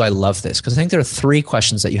say, do I love this? Because I think there are 3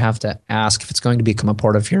 questions that you have to ask if it's going to become a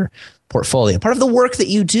part of your portfolio. Part of the work that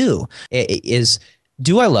you do is,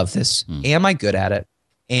 do I love this? Am I good at it?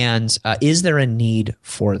 And is there a need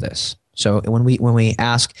for this? So when we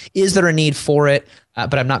ask, is there a need for it,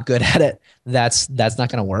 but I'm not good at it, that's not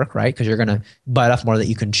going to work, right? Because you're going to bite off more than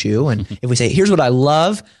you can chew. And if we say, here's what I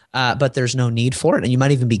love, but there's no need for it, and you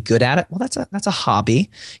might even be good at it, well, that's a hobby.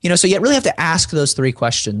 So you really have to ask those 3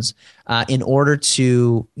 questions in order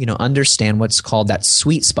to understand what's called that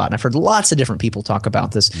sweet spot. And I've heard lots of different people talk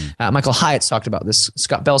about this. Michael Hyatt's talked about this.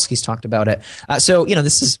 Scott Belsky's talked about it. So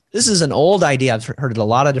this is an old idea. I've heard it a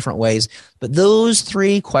lot of different ways, but those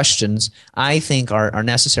 3 questions I think are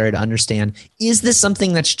necessary to understand. Is this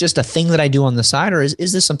something that's just a thing that I do on the side, or is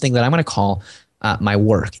this something that I'm going to call my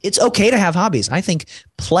work? It's okay to have hobbies. I think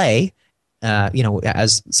play,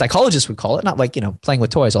 as psychologists would call it, not like, playing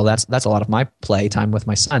with toys. All that's a lot of my play time with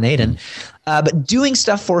my son, Aiden. But doing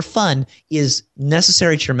stuff for fun is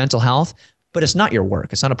necessary to your mental health, but it's not your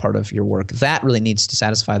work. It's not a part of your work. That really needs to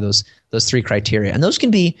satisfy those 3 criteria. And those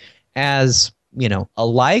can be as,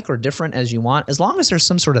 alike or different as you want, as long as there's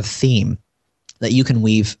some sort of theme that you can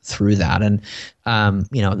weave through that. And,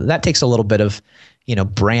 that takes a little bit of,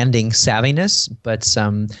 branding savviness. But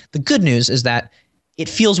the good news is that it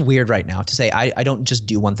feels weird right now to say, I don't just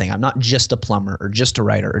do one thing. I'm not just a plumber or just a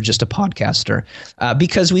writer or just a podcaster,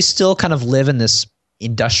 because we still kind of live in this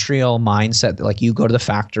industrial mindset that, like, you go to the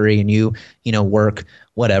factory and you work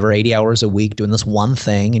 80 hours a week doing this one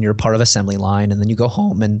thing, and you're part of assembly line, and then you go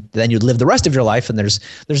home and then you live the rest of your life, and there's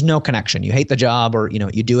no connection. You hate the job, or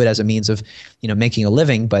you do it as a means of making a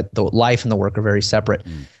living, but the life and the work are very separate.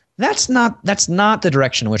 That's not the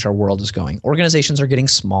direction in which our world is going. Organizations are getting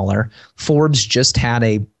smaller. Forbes just had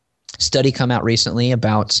a study come out recently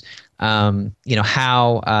about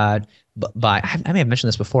how I may have mentioned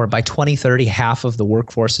this before, by 2030, half of the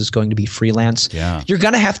workforce is going to be freelance. Yeah. You're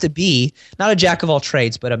going to have to be not a jack of all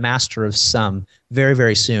trades, but a master of some very,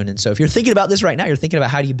 very soon. And so if you're thinking about this right now, you're thinking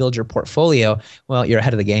about how do you build your portfolio, well, you're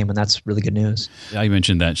ahead of the game, and that's really good news. I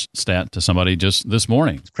mentioned that stat to somebody just this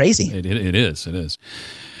morning. It's crazy. It is.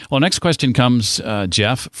 Well, next question comes,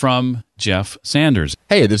 Jeff, from Jeff Sanders.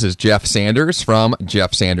 Hey, this is Jeff Sanders from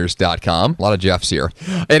jeffsanders.com. A lot of Jeffs here.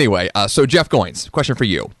 Anyway, so Jeff Goins, question for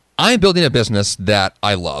you. I'm building a business that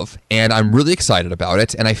I love, and I'm really excited about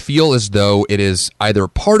it, and I feel as though it is either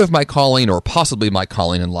part of my calling or possibly my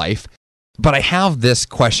calling in life. But I have this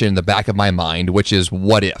question in the back of my mind, which is,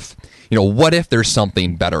 what if? What if there's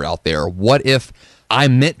something better out there? What if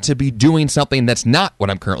I'm meant to be doing something that's not what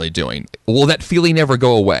I'm currently doing? Will that feeling ever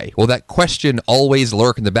go away? Will that question always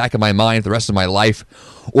lurk in the back of my mind for the rest of my life?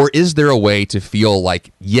 Or is there a way to feel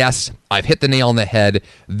like, yes, I've hit the nail on the head.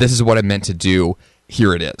 This is what I'm meant to do.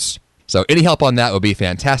 Here it is. So any help on that would be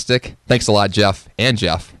fantastic. Thanks a lot, Jeff. And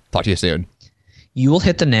Jeff, talk to you soon. You will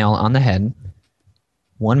hit the nail on the head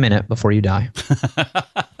 1 minute before you die.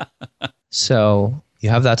 So you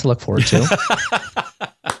have that to look forward to.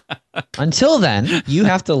 Until then, you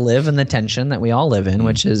have to live in the tension that we all live in,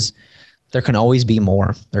 which is there can always be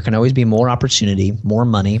more. There can always be more opportunity, more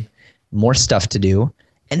money, more stuff to do.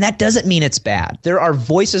 And that doesn't mean it's bad. There are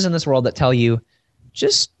voices in this world that tell you,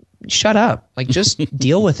 just shut up. Like, just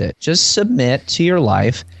deal with it. Just submit to your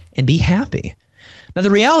life and be happy. Now,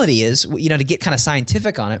 the reality is, to get kind of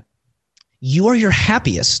scientific on it, you are your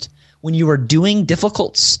happiest when you are doing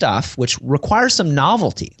difficult stuff, which requires some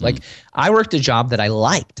novelty. Like, I worked a job that I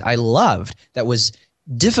liked, I loved, that was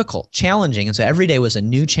difficult, challenging. And so every day was a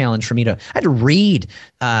new challenge for me I had to read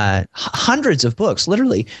hundreds of books,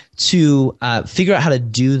 literally, to figure out how to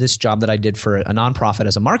do this job that I did for a nonprofit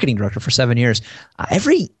as a marketing director for 7 years.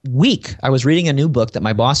 Every week I was reading a new book that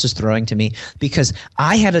my boss was throwing to me because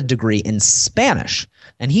I had a degree in Spanish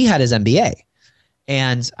and he had his MBA.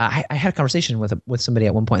 And I had a conversation with somebody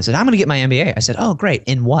at one point and said, I'm going to get my MBA. I said, oh, great.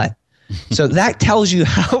 In what? So that tells you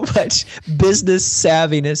how much business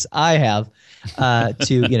savviness I have. I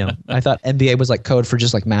thought MBA was like code for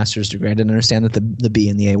just like master's degree. I didn't understand that the B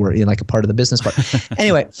and the A were like a part of the business part.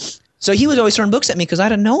 Anyway, so he was always throwing books at me because I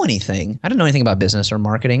didn't know anything. I didn't know anything about business or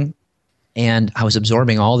marketing. And I was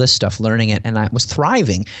absorbing all this stuff, learning it, and I was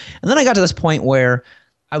thriving. And then I got to this point where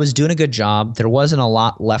I was doing a good job. There wasn't a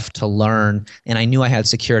lot left to learn, and I knew I had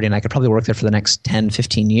security, and I could probably work there for the next 10,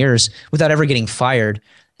 15 years without ever getting fired.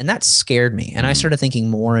 And that scared me. And I started thinking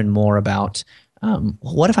more and more about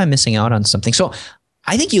what if I'm missing out on something? So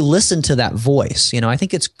I think you listen to that voice. I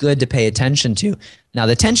think it's good to pay attention to. Now,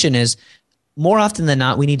 the tension is more often than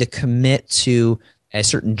not, we need to commit to a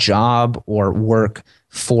certain job or work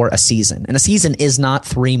for a season. And a season is not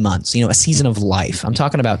 3 months, a season of life. I'm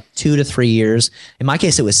talking about 2 to 3 years. In my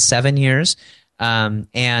case, it was 7 years. I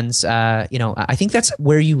think that's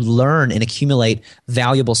where you learn and accumulate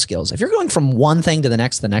valuable skills. If you're going from one thing to the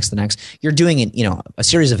next, you're doing a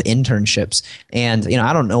series of internships. And,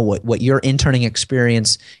 I don't know what your interning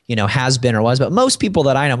experience, has been or was, but most people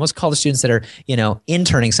that I know, most college students that are,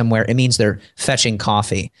 interning somewhere, it means they're fetching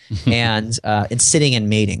coffee and sitting in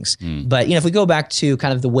meetings. But, if we go back to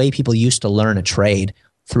kind of the way people used to learn a trade,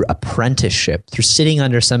 through apprenticeship, through sitting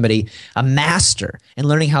under somebody, a master, and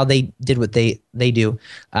learning how they did what they do.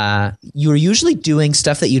 You were usually doing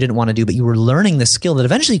stuff that you didn't want to do, but you were learning the skill that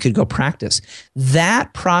eventually you could go practice.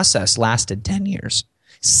 That process lasted 10 years.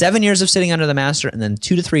 7 years of sitting under the master, and then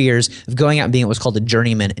 2 to 3 years of going out and being what's called a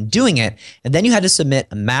journeyman and doing it. And then you had to submit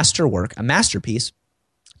a masterwork, a masterpiece,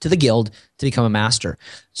 to the guild to become a master.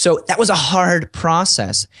 So that was a hard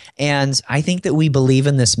process. And I think that we believe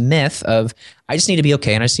in this myth of, I just need to be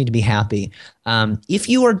okay and I just need to be happy. If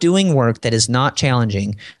you are doing work that is not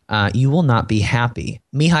challenging, you will not be happy.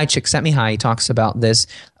 Mihai Csikszentmihalyi talks about this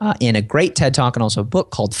in a great TED Talk and also a book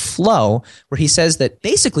called Flow, where he says that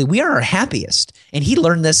basically we are our happiest. And he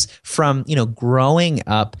learned this from, growing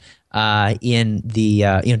up in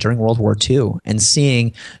the during World War II and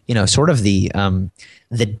seeing sort of the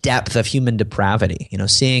depth of human depravity,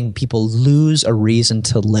 seeing people lose a reason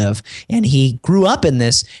to live. And he grew up in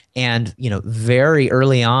this and very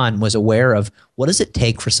early on was aware of what does it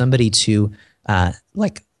take for somebody to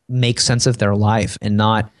make sense of their life and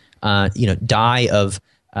not die of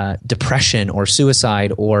depression or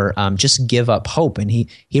suicide or just give up hope. And he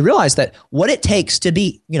realized that what it takes to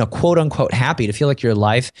be, quote unquote happy, to feel like your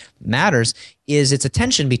life matters, is it's a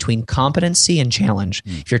tension between competency and challenge.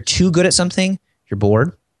 If you're too good at something, you're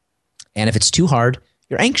bored. And if it's too hard,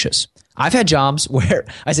 you're anxious. I've had jobs where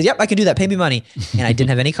I said, yep, I can do that. Pay me money. And I didn't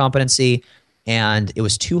have any competency and it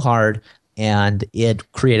was too hard. And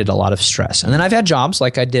it created a lot of stress. And then I've had jobs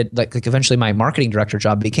like I did, like eventually my marketing director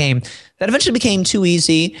job became too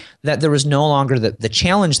easy, that there was no longer the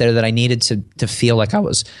challenge there that I needed to feel like I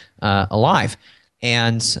was alive.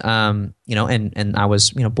 And, and I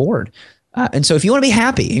was, bored. And so if you want to be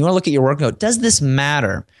happy, you want to look at your work and go, does this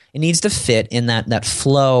matter? It needs to fit in that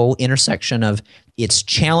flow intersection of it's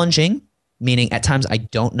challenging, meaning at times I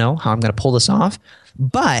don't know how I'm going to pull this off,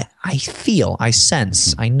 but I feel, I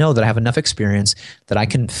sense, I know that I have enough experience that I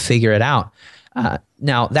can figure it out.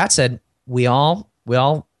 Now, that said, we all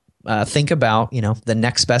think about, the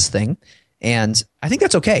next best thing. And I think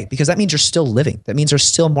that's okay because that means you're still living. That means there's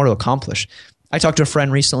still more to accomplish. I talked to a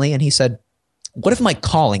friend recently and he said, what if my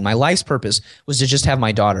calling, my life's purpose was to just have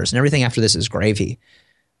my daughters and everything after this is gravy?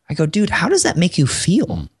 I go, dude, how does that make you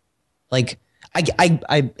feel? Like,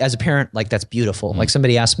 I as a parent, like that's beautiful. Like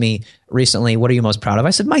somebody asked me recently, what are you most proud of? I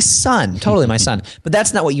said, my son, totally my son. But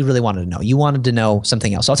that's not what you really wanted to know. You wanted to know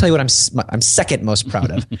something else. So I'll tell you what I'm second most proud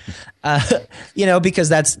of, because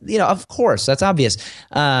that's, of course, that's obvious.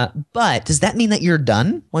 But does that mean that you're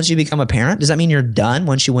done once you become a parent? Does that mean you're done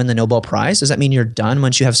once you win the Nobel Prize? Does that mean you're done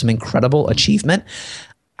once you have some incredible achievement?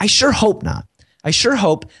 I sure hope not. I sure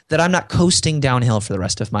hope that I'm not coasting downhill for the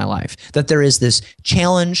rest of my life, that there is this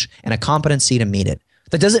challenge and a competency to meet it.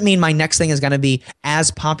 That doesn't mean my next thing is going to be as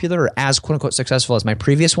popular or as quote unquote successful as my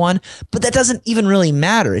previous one, but that doesn't even really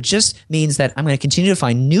matter. It just means that I'm going to continue to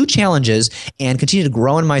find new challenges and continue to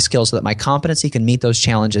grow in my skills so that my competency can meet those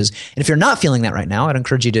challenges. And if you're not feeling that right now, I'd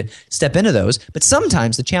encourage you to step into those. But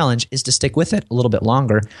sometimes the challenge is to stick with it a little bit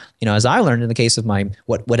longer. As I learned in the case of my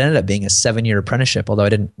what ended up being a 7-year apprenticeship, although I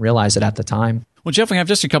didn't realize it at the time. Well, Jeff, we have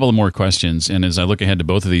just a couple of more questions, and as I look ahead to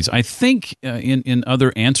both of these, I think in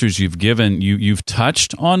other answers you've given, you've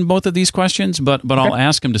touched on both of these questions, but okay. I'll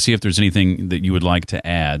ask them to see if there's anything that you would like to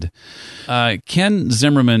add. Ken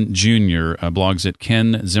Zimmerman Jr. Blogs at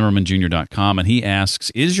kenzimmermanjr.com, and he asks,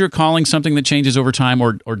 is your calling something that changes over time,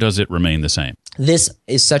 or does it remain the same? This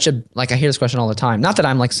is such a, I hear this question all the time. Not that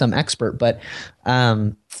I'm some expert, but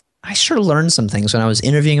I sure learned some things when I was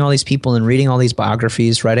interviewing all these people and reading all these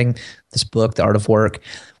biographies, writing this book, The Art of Work.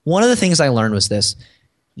 One of the things I learned was this: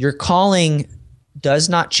 your calling does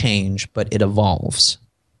not change, but it evolves,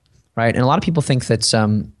 right? And a lot of people think that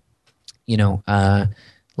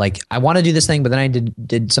like I want to do this thing, but then I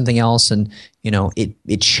did something else, and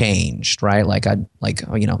it changed, right? Like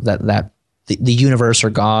that the universe or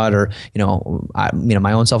God or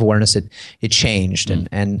my own self-awareness, it changed,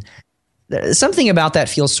 and something about that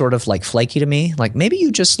feels sort of like flaky to me. Like maybe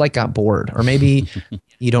you just like got bored, or maybe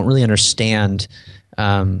you don't really understand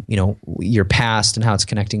your past and how it's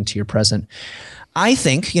connecting to your present. I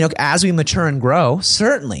think, as we mature and grow,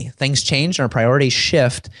 certainly things change and our priorities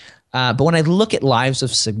shift. But when I look at lives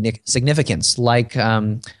of significance, like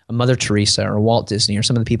a Mother Teresa or Walt Disney or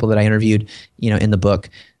some of the people that I interviewed, in the book,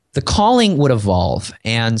 the calling would evolve.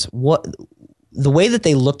 And the way that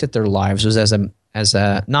they looked at their lives was as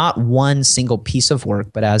a not one single piece of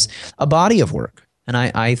work, but as a body of work. And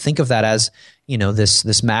I think of that as,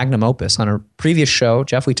 this magnum opus. On our previous show,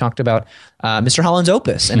 Jeff, we talked about Mr. Holland's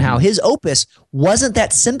opus and how his opus wasn't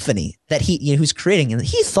that symphony that he was creating and that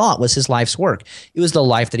he thought was his life's work. It was the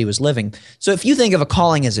life that he was living. So if you think of a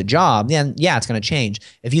calling as a job, then yeah, it's going to change.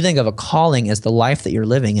 If you think of a calling as the life that you're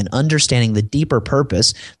living and understanding the deeper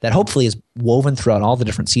purpose that hopefully is woven throughout all the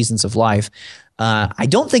different seasons of life, I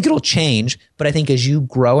don't think it'll change, but I think as you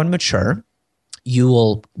grow and mature, you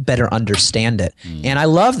will better understand it. And I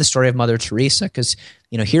love the story of Mother Teresa because,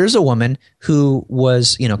 here's a woman who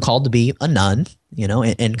was, called to be a nun,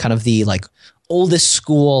 in kind of the like oldest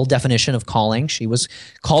school definition of calling. She was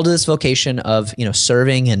called to this vocation of,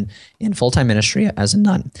 serving in full-time ministry as a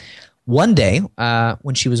nun. One day,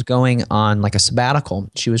 when she was going on like a sabbatical,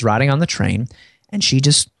 she was riding on the train and she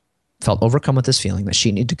just felt overcome with this feeling that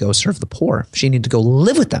she needed to go serve the poor. She needed to go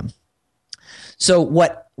live with them. So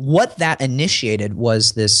what that initiated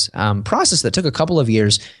was this process that took a couple of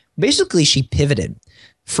years. Basically, she pivoted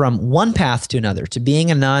from one path to another, to being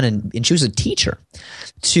a nun, and she was a teacher,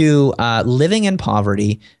 to living in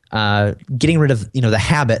poverty, getting rid of the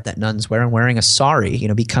habit that nuns wear and wearing a sari,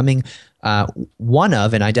 becoming one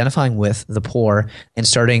of and identifying with the poor, and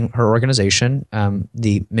starting her organization,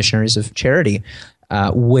 the Missionaries of Charity,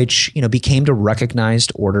 which became a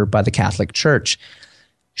recognized order by the Catholic Church.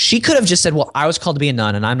 She could have just said, well, I was called to be a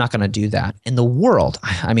nun and I'm not going to do that. And the world,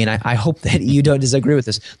 I hope that you don't disagree with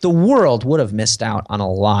this, the world would have missed out on a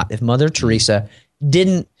lot if Mother Teresa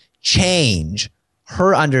didn't change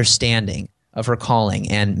her understanding of her calling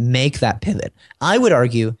and make that pivot. I would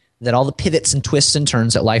argue that all the pivots and twists and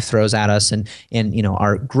turns that life throws at us and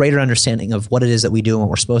our greater understanding of what it is that we do and what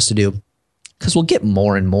we're supposed to do, because we'll get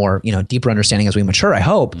more and more, deeper understanding as we mature, I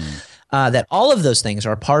hope. That all of those things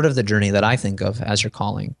are part of the journey that I think of as your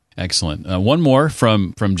calling. Excellent. One more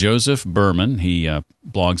from Joseph Berman. He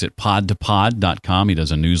blogs at podtopod.com. He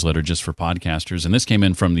does a newsletter just for podcasters. And this came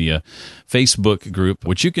in from the Facebook group,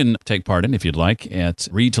 which you can take part in if you'd like at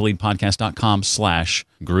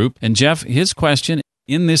readtoleadpodcast.com/group. And Jeff, his question,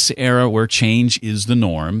 in this era where change is the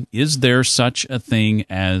norm, is there such a thing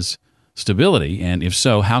as stability? And if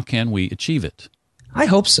so, how can we achieve it? I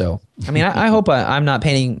hope so. I hope I'm not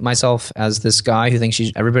painting myself as this guy who thinks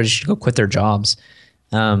everybody should go quit their jobs.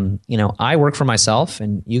 I work for myself,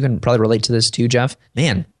 and you can probably relate to this too, Jeff.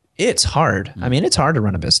 Man, it's hard. It's hard to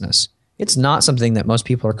run a business. It's not something that most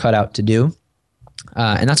people are cut out to do.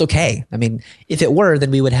 And that's okay. If it were,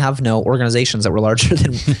 then we would have no organizations that were larger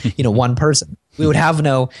than, one person. We would have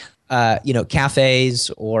no, cafes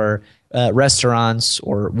or restaurants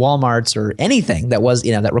or Walmarts or anything that was,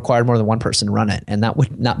 that required more than one person to run it. And that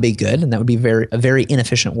would not be good. And that would be a very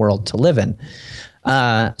inefficient world to live in.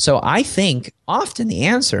 So I think often the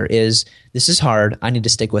answer is, this is hard. I need to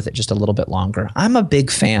stick with it just a little bit longer. I'm a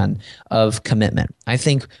big fan of commitment. I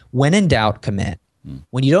think when in doubt, commit.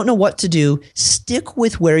 When you don't know what to do, stick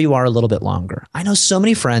with where you are a little bit longer. I know so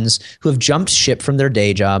many friends who have jumped ship from their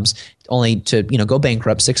day jobs only to, go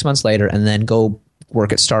bankrupt 6 months later and then go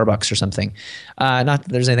work at Starbucks or something. Not that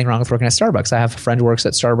there's anything wrong with working at Starbucks. I have a friend who works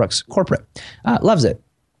at Starbucks corporate, loves it.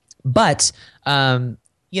 But, a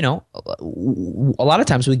lot of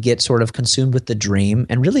times we get sort of consumed with the dream,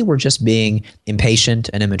 and really we're just being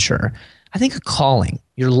impatient and immature. I think a calling,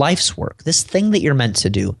 your life's work, this thing that you're meant to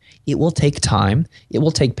do, it will take time, it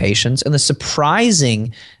will take patience. And the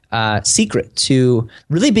surprising secret to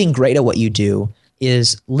really being great at what you do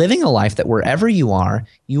is living a life that wherever you are,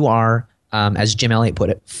 as Jim Elliot put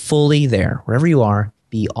it, fully there. Wherever you are,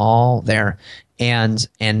 be all there. And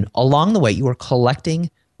along the way, you are collecting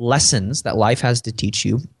lessons that life has to teach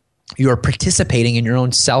you. You are participating in your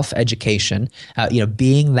own self-education,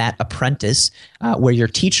 being that apprentice where your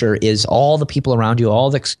teacher is all the people around you, all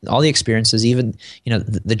the experiences, even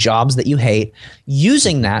the jobs that you hate,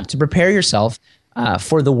 using that to prepare yourself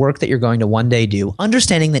for the work that you're going to one day do,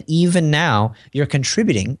 understanding that even now you're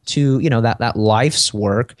contributing to, that life's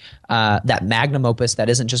work, that magnum opus that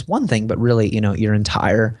isn't just one thing, but really, your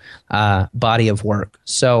entire body of work.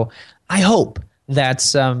 So I hope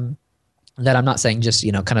that I'm not saying just,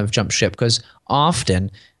 kind of jump ship, because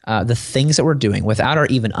often the things that we're doing without our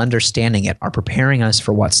even understanding it are preparing us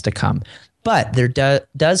for what's to come. But there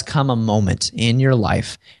does come a moment in your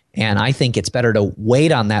life, and I think it's better to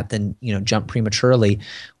wait on that than, jump prematurely,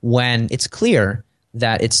 when it's clear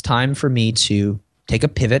that it's time for me to take a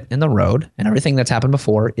pivot in the road, and everything that's happened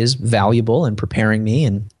before is valuable and preparing me,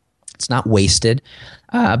 and it's not wasted.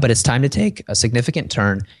 But it's time to take a significant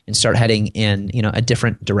turn and start heading in, a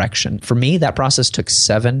different direction. For me, that process took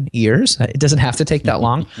 7 years. It doesn't have to take that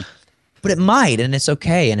long, but it might, and it's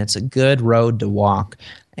okay, and it's a good road to walk.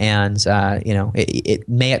 And, it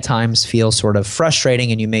may at times feel sort of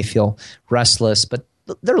frustrating, and you may feel restless, but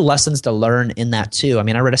there are lessons to learn in that too. I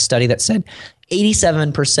mean, I read a study that said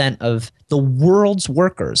 87% of the world's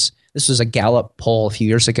workers, this was a Gallup poll a few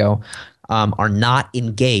years ago, are not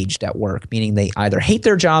engaged at work, meaning they either hate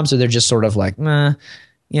their jobs or they're just sort of like, I'm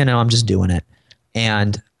just doing it.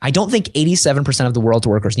 And I don't think 87% of the world's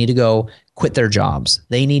workers need to go quit their jobs.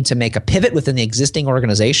 They need to make a pivot within the existing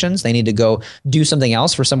organizations. They need to go do something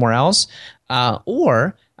else for somewhere else,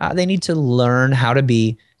 or they need to learn how to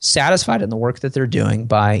be satisfied in the work that they're doing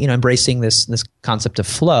by, embracing this concept of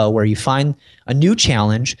flow, where you find a new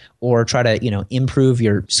challenge or try to, improve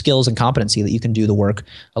your skills and competency that you can do the work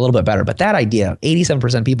a little bit better. But that idea,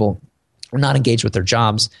 87% of people are not engaged with their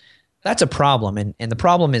jobs, that's a problem. And the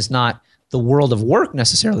problem is not the world of work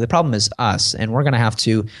necessarily. The problem is us, and we're going to have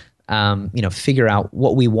to, figure out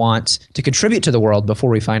what we want to contribute to the world before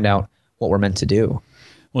we find out what we're meant to do.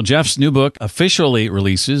 Well, Jeff's new book officially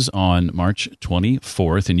releases on March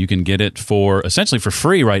 24th, and you can get it essentially for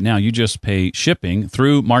free right now. You just pay shipping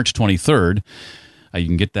through March 23rd. You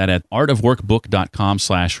can get that at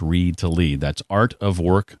artofworkbook.com/read to lead. That's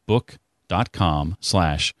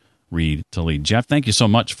artofworkbook.com/read to lead. Jeff, thank you so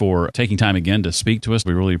much for taking time again to speak to us.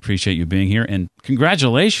 We really appreciate you being here, and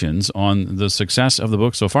congratulations on the success of the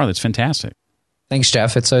book so far. That's fantastic. Thanks,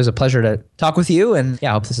 Jeff. It's always a pleasure to talk with you, and I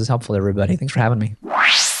hope this is helpful to everybody. Thanks for having me.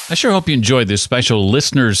 I sure hope you enjoyed this special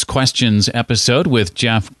Listeners' Questions episode with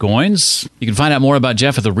Jeff Goins. You can find out more about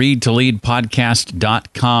Jeff at the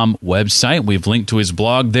readtoleadpodcast.com website. We've linked to his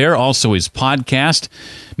blog there, also his podcast,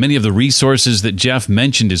 many of the resources that Jeff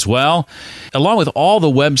mentioned as well, along with all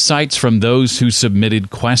the websites from those who submitted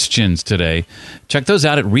questions today. Check those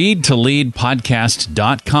out at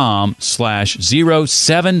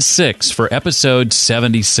readtoleadpodcast.com/076 for episode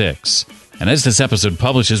 76. And as this episode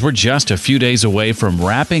publishes, we're just a few days away from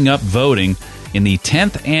wrapping up voting in the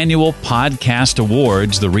 10th Annual Podcast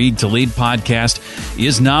Awards. The Read to Lead podcast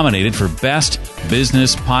is nominated for Best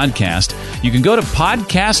Business Podcast. You can go to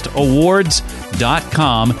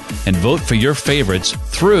podcastawards.com and vote for your favorites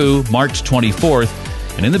through March 24th.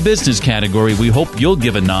 And in the business category, we hope you'll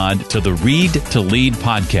give a nod to the Read to Lead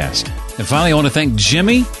podcast. And finally, I want to thank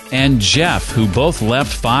Jimmy and Jeff, who both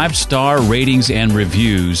left 5-star ratings and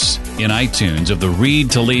reviews in iTunes of the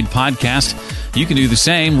Read to Lead podcast. You can do the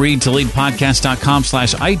same,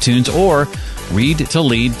 readtoleadpodcast.com/iTunes or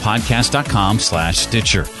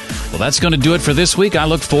readtoleadpodcast.com/Stitcher. Well, that's going to do it for this week. I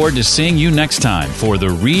look forward to seeing you next time for the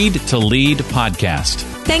Read to Lead podcast.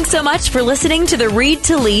 Thanks so much for listening to the Read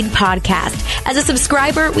to Lead podcast. As a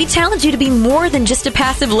subscriber, we challenge you to be more than just a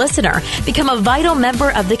passive listener. Become a vital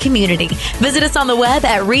member of the community. Visit us on the web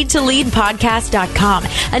at readtoleadpodcast.com.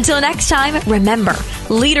 Until next time, remember,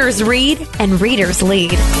 leaders read and readers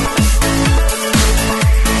lead.